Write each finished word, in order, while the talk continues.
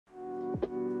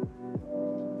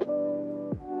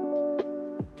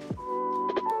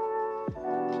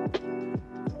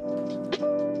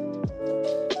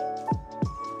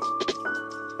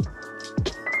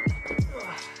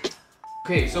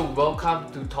Okay, so welcome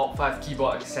to Top 5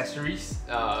 Keyboard Accessories.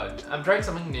 I'm trying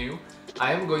something new.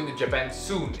 I am going to Japan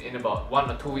soon, in about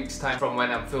 1 or 2 weeks time from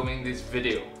when I'm filming this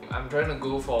video. I'm trying to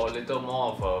go for a little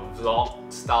more of a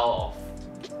vlog style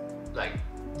of like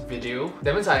video.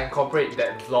 That means I incorporate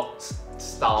that vlog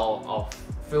style of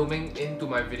filming into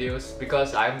my videos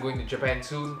because I'm going to Japan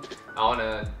soon. I want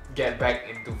to get back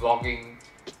into vlogging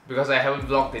because I haven't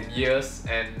vlogged in years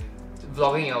and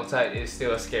vlogging outside is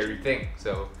still a scary thing.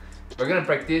 So we're gonna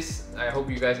practice. I hope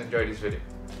you guys enjoy this video.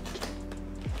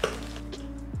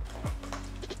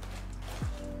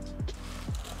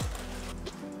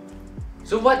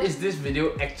 So what is this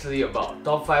video actually about?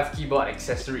 Top 5 keyboard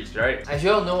accessories, right? As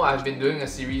you all know, I've been doing a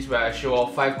series where I show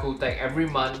off 5 cool tech every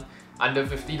month under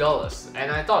 $50,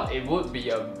 and I thought it would be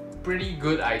a pretty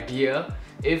good idea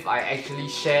if I actually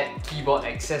shared keyboard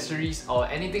accessories or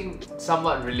anything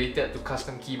somewhat related to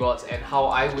custom keyboards and how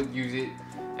I would use it,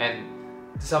 and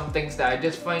some things that I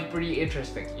just find pretty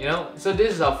interesting, you know? So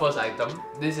this is our first item.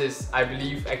 This is, I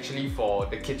believe, actually for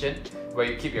the kitchen where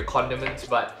you keep your condiments,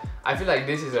 but I feel like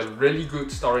this is a really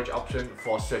good storage option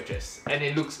for switches, and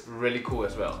it looks really cool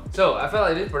as well. So I felt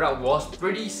like this product was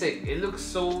pretty sick. It looks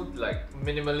so like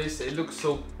minimalist. It looks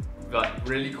so like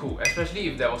really cool, especially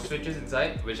if there was switches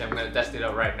inside, which I'm gonna test it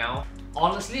out right now.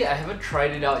 Honestly, I haven't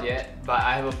tried it out yet, but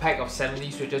I have a pack of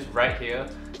 70 switches right here.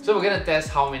 So we're gonna test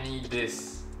how many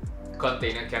this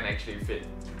container can actually fit.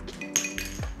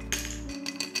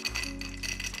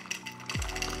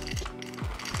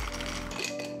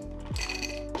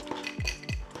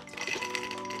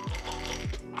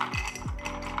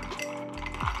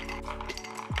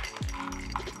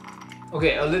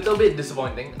 Okay, a little bit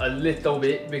disappointing,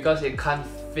 because it can't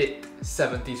fit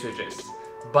 70 switches,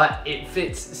 but it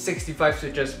fits 65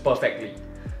 switches perfectly.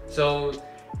 So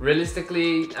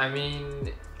realistically, I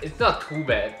mean, it's not too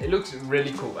bad. It looks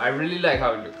really cool. I really like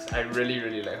how it looks. I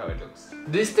really like how it looks.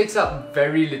 This takes up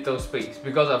very little space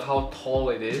because of how tall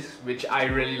it is, which I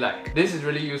really like. This is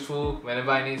really useful.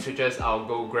 Whenever I need switches, I'll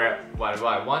go grab whatever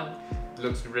I want. It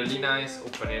looks really nice.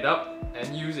 Open it up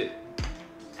and use it.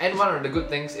 And one of the good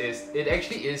things is it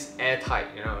actually is airtight,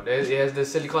 you know. It has the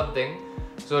silicone thing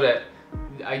so that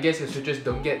I guess your switches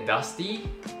don't get dusty,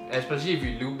 especially if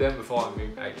you lube them before.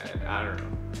 I don't know.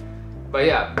 But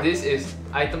yeah, this is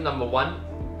item number 1,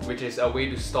 which is a way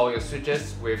to store your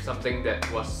switches with something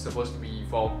that was supposed to be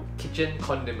for kitchen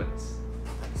condiments.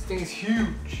 This thing is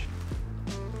huge.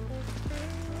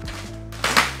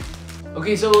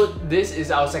 Okay, so this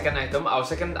is our second item. Our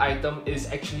second item is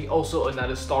actually also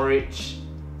another storage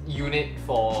unit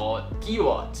for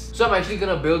keyboards. So I'm actually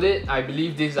gonna build it. I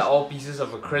believe these are all pieces of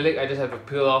acrylic. I just have to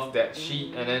peel off that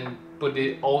sheet and then put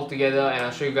it all together, and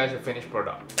I'll show you guys the finished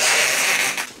product.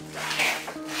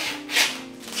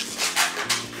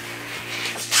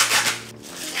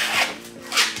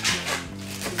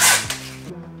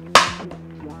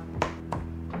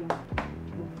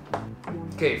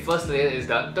 Okay, first layer is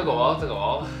done. Took a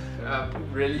while.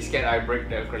 I'm really scared I break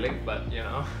the acrylic, but you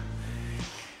know,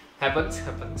 happens.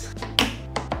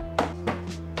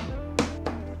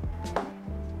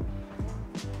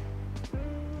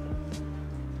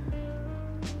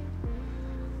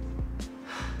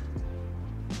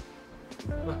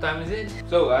 What time is it?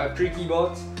 So I have 3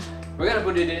 keyboards. We're gonna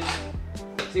put it in,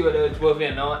 see whether it's worth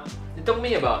it or not. It took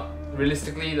me about,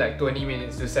 realistically, like 20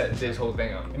 minutes to set this whole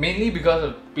thing up. Mainly because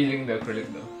of peeling the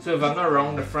acrylic though. So if I'm not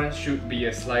wrong, the front should be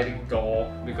a sliding door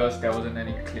because there wasn't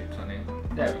any clips on it.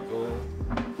 There we go.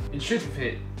 It should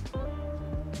fit.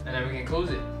 And then we can close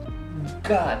it.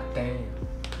 God damn.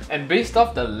 And based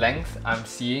off the length I'm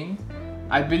seeing,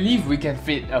 I believe we can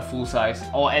fit a full size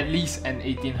or at least an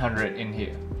 1800 in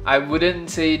here. I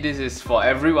wouldn't say this is for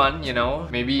everyone, you know.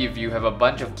 Maybe if you have a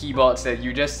bunch of keyboards that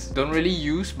you just don't really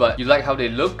use but you like how they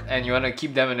look and you want to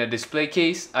keep them in a display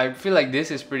case, I feel like this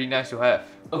is pretty nice to have.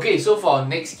 Okay, so for our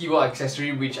next keyboard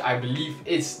accessory, which I believe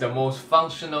is the most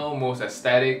functional, most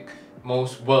aesthetic,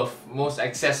 most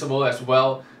accessible as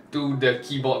well to the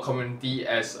keyboard community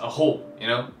as a whole, you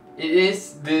know, it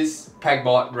is this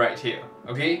pegboard right here.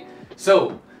 Okay,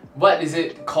 so what is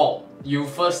it called? You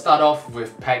first start off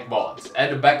with pegboards.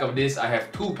 At the back of this, I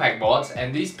have 2 pegboards,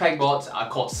 and these pegboards are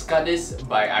called Skadis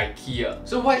by IKEA.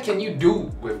 So what can you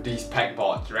do with these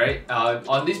pegboards, right?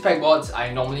 On these pegboards,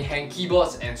 I normally hang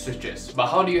keyboards and switches. But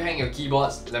how do you hang your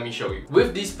keyboards? Let me show you.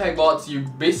 With these pegboards, you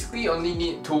basically only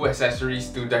need 2 accessories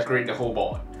to decorate the whole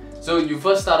board. So you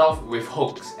first start off with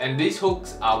hooks, and these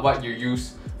hooks are what you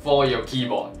use for your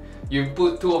keyboard. You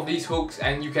put 2 of these hooks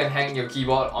and you can hang your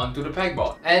keyboard onto the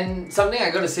pegboard. And something I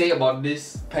gotta say about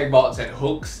these pegboards and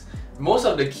hooks, most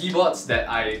of the keyboards that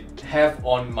I have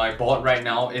on my board right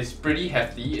now is pretty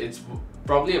hefty. It's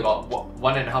probably about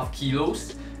 1.5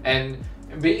 kilos, and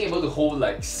being able to hold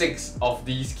like 6 of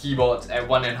these keyboards at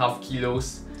 1.5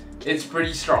 kilos, it's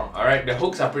pretty strong. Alright, the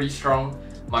hooks are pretty strong,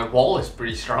 my wall is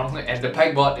pretty strong, and the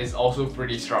pegboard is also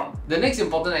pretty strong. The next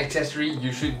important accessory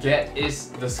you should get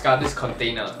is the SCARDISC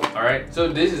container. Alright, so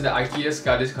this is the IKEA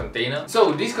SCARDISC container.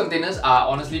 So these containers are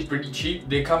honestly pretty cheap.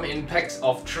 They come in packs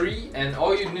of 3, and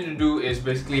all you need to do is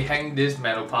basically hang this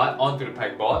metal part onto the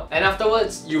pegboard, and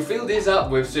afterwards you fill this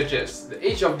up with switches.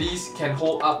 Each of these can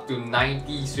hold up to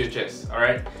 90 switches.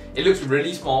 Alright, it looks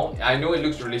really small. I know it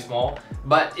looks really small,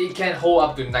 but it can hold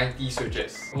up to 90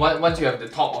 switches. Once you have the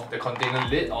top of the container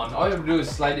lid on, all you have to do is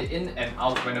slide it in and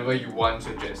out whenever you want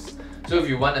switches. So if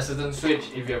you want a certain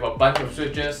switch, if you have a bunch of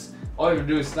switches, all you have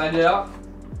to do is slide it out,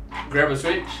 grab a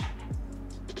switch,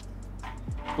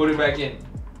 put it back in.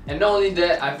 And not only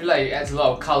that, I feel like it adds a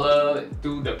lot of color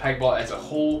to the pegboard as a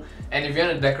whole. And if you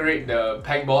want to decorate the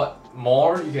pegboard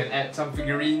more, you can add some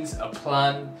figurines, a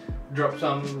plant, drop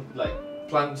some like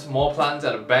plants, more plants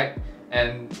at the back.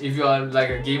 And if you are like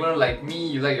a gamer like me,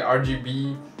 you like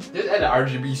RGB, just add an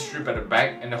RGB strip at the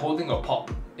back and the whole thing will pop.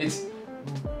 It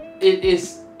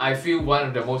is, I feel, one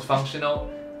of the most functional,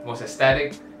 most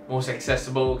aesthetic, most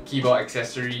accessible keyboard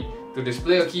accessory to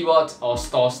display your keyboards or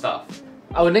store stuff.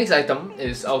 Our next item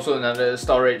is also another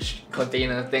storage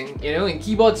container thing. You know, in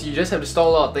keyboards you just have to store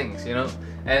a lot of things, you know,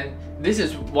 and this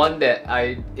is one that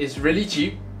is really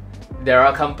cheap. There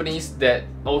are companies that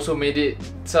also made it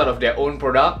sort of their own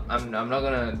product. I'm not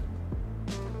gonna...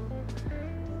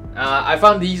 I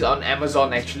found these on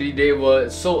Amazon actually. They were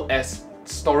sold as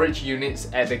storage units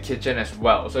at the kitchen as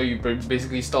well. So you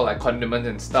basically store like condiments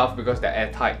and stuff because they're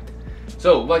airtight.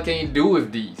 So what can you do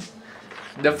with these?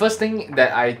 The first thing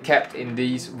that I kept in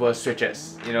these were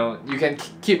switches. You know, you can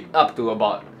keep up to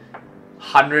about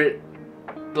 100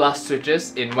 plus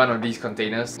switches in one of these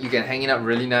containers. You can hang it up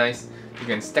really nice. You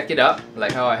can stack it up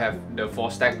like how I have the 4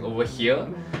 stack over here.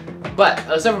 But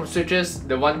aside from switches,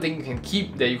 the one thing you can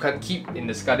keep that you can't keep in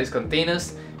the SCARDISC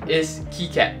containers is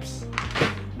keycaps.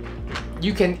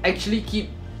 You can actually keep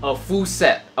a full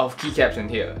set of keycaps in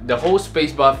here. The whole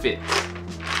spacebar fits.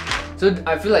 So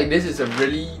I feel like this is a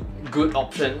really good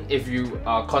option if you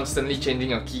are constantly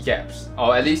changing your keycaps,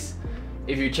 or at least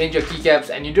if you change your keycaps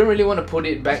and you don't really want to put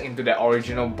it back into the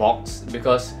original box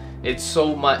because it's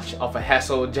so much of a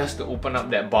hassle just to open up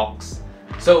that box.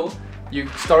 So you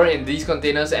store it in these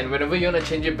containers, and whenever you want to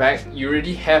change it back, you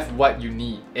already have what you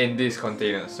need in these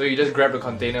containers. So you just grab the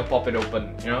container, pop it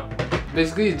open, you know.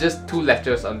 Basically it's just 2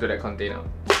 latches onto that container.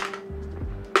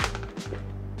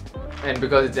 And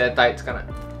because it's airtight, it's kinda...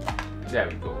 there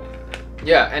we go.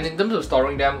 Yeah, and in terms of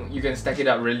storing them, you can stack it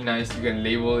up really nice. You can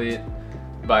label it,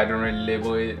 but I don't really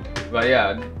label it. But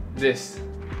yeah, this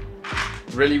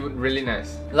really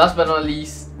nice. Last but not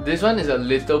least, this one is a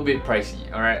little bit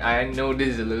pricey. Alright, I know this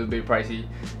is a little bit pricey,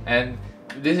 and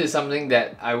this is something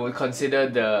that I would consider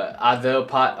the other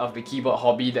part of the keyboard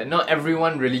hobby that not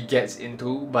everyone really gets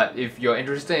into, but if you're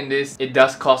interested in this, it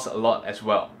does cost a lot as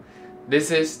well. This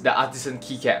is the artisan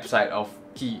keycap side of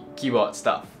keyboard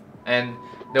stuff, and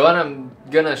the one I'm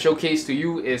gonna showcase to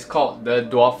you is called the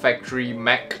Dwarf Factory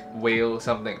Mac Whale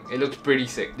something. It looks pretty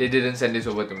sick. They didn't send this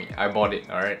over to me. I bought it,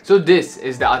 alright? So this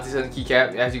is the artisan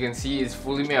keycap. As you can see, it's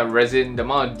fully made of resin. The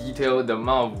amount of detail, the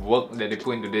amount of work that they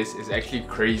put into this is actually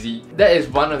crazy. That is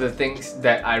one of the things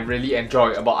that I really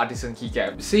enjoy about artisan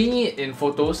keycap. Seeing it in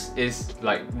photos is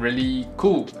like really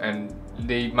cool, and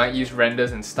they might use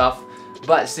renders and stuff,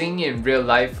 but seeing it in real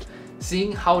life,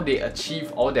 seeing how they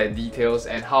achieve all their details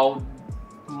and how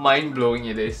mind-blowing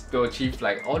it is to achieve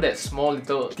like all that small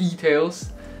little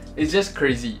details, it's just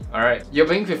crazy, alright? You're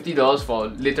paying $50 for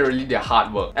literally their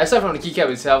hard work. Aside from the keycap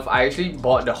itself, I actually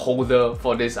bought the holder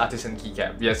for this artisan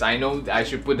keycap. Yes, I know I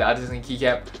should put the artisan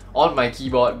keycap on my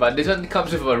keyboard, but this one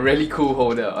comes with a really cool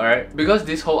holder, alright? Because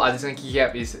this whole artisan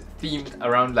keycap is themed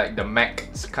around like the Mac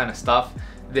kind of stuff,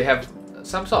 they have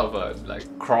some sort of a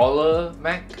like crawler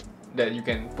Mac that you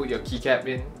can put your keycap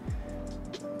in.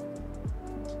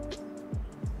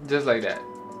 Just like that.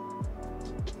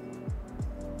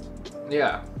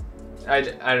 Yeah, I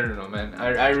don't know, man.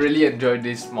 I really enjoy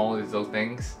these small little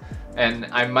things, and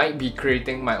I might be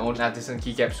creating my own artisan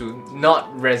keycap soon.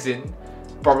 Not resin,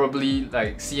 probably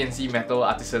like CNC metal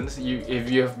artisans.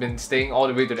 If you have been staying all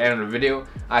the way to the end of the video,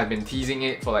 I've been teasing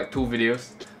it for like 2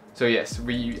 videos. So yes,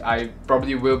 I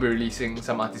probably will be releasing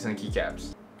some artisan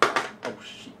keycaps. Oh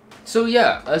shit. So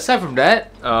yeah, aside from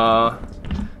that,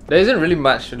 there isn't really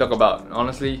much to talk about,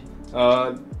 honestly.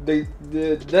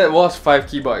 That was 5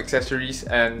 keyboard accessories,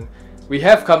 and we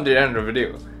have come to the end of the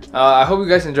video. I hope you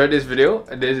guys enjoyed this video.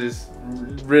 This is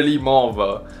really more of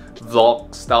a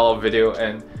vlog style of video,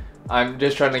 and I'm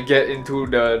just trying to get into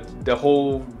the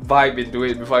whole vibe into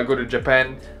it before I go to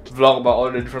Japan, vlog about all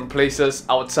the different places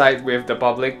outside with the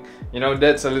public. You know,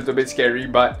 that's a little bit scary,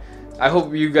 but I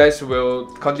hope you guys will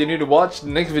continue to watch. The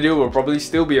next video will probably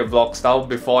still be a vlog style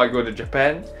before I go to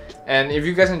Japan. And if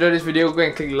you guys enjoyed this video, go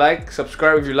and click like,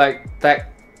 subscribe if you like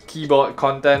tech keyboard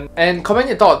content, and comment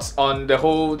your thoughts on the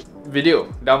whole video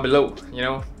down below. You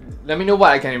know, let me know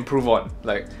what I can improve on.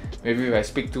 Like, maybe if I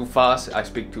speak too fast, I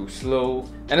speak too slow.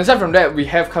 And aside from that, we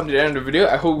have come to the end of the video.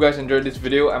 I hope you guys enjoyed this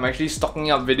video. I'm actually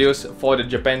stocking up videos for the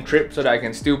Japan trip so that I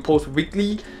can still post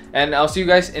weekly. And I'll see you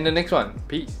guys in the next one.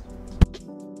 Peace.